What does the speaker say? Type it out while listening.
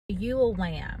You a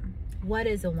wham. What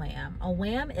is a wham? A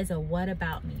wham is a what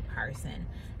about me person.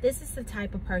 This is the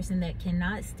type of person that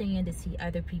cannot stand to see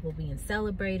other people being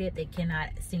celebrated. They cannot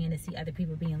stand to see other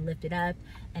people being lifted up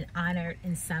and honored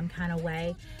in some kind of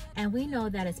way. And we know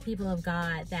that as people of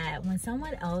God, that when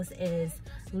someone else is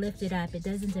lifted up, it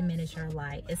doesn't diminish our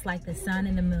light. It's like the sun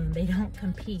and the moon. They don't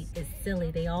compete. It's silly.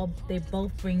 They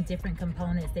both bring different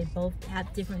components. They both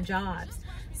have different jobs.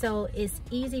 So it's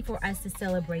easy for us to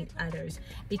celebrate others,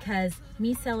 because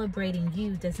me celebrating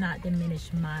you does not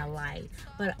diminish my light.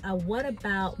 But a what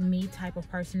about me type of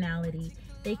personality,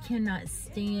 they cannot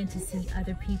stand to see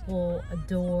other people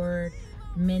adored,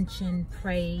 mentioned,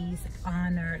 praised,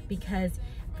 honored, because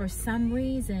for some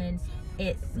reason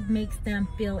it makes them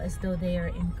feel as though they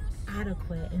are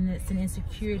inadequate, and it's an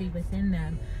insecurity within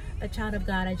them. But child of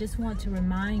God, I just want to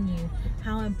remind you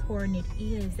how important it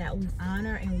is that we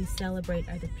honor and we celebrate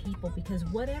other people, because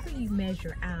whatever you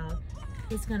measure out,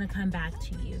 it's going to come back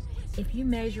to you. If you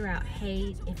measure out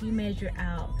hate, if you measure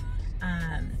out,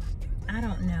 I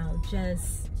don't know,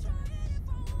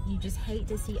 you just hate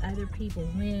to see other people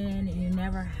win, and you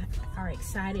never are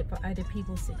excited for other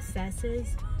people's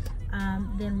successes,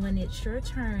 then when it's your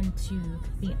turn to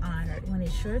be honored, when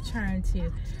it's your turn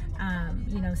to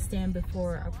stand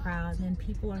before a crowd, then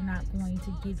people are not going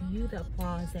to give you the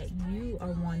applause that you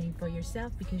are wanting for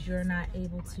yourself, because you're not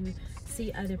able to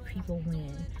see other people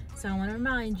win. So I want to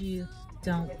remind you,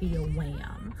 don't be a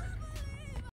wham.